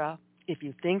mantra: if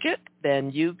you think it,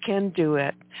 then you can do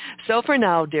it. So for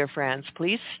now, dear friends,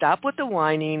 please stop with the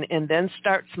whining and then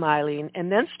start smiling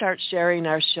and then start sharing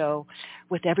our show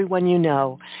with everyone you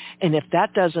know. And if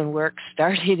that doesn't work,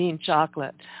 start eating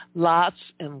chocolate. Lots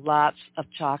and lots of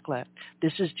chocolate.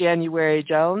 This is January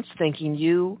Jones, thanking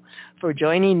you for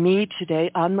joining me today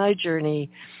on my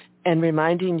journey and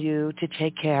reminding you to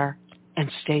take care and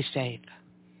stay safe.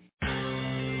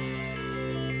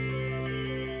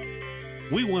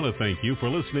 We want to thank you for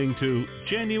listening to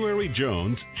January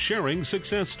Jones Sharing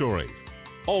Success Stories.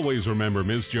 Always remember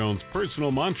Ms. Jones'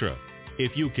 personal mantra: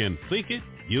 If you can think it,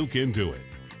 you can do it.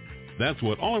 That's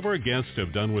what all of our guests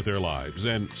have done with their lives,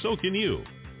 and so can you.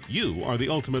 You are the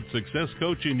ultimate success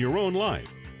coach in your own life.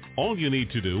 All you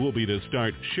need to do will be to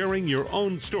start sharing your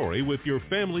own story with your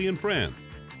family and friends.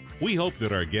 We hope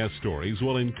that our guest stories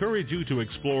will encourage you to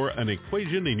explore an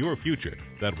equation in your future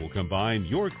that will combine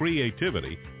your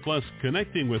creativity plus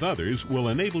connecting with others will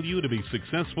enable you to be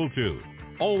successful too.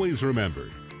 Always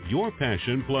remember, your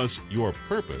passion plus your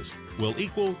purpose will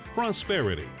equal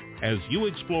prosperity as you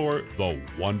explore the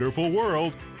wonderful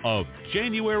world of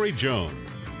January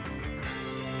Jones.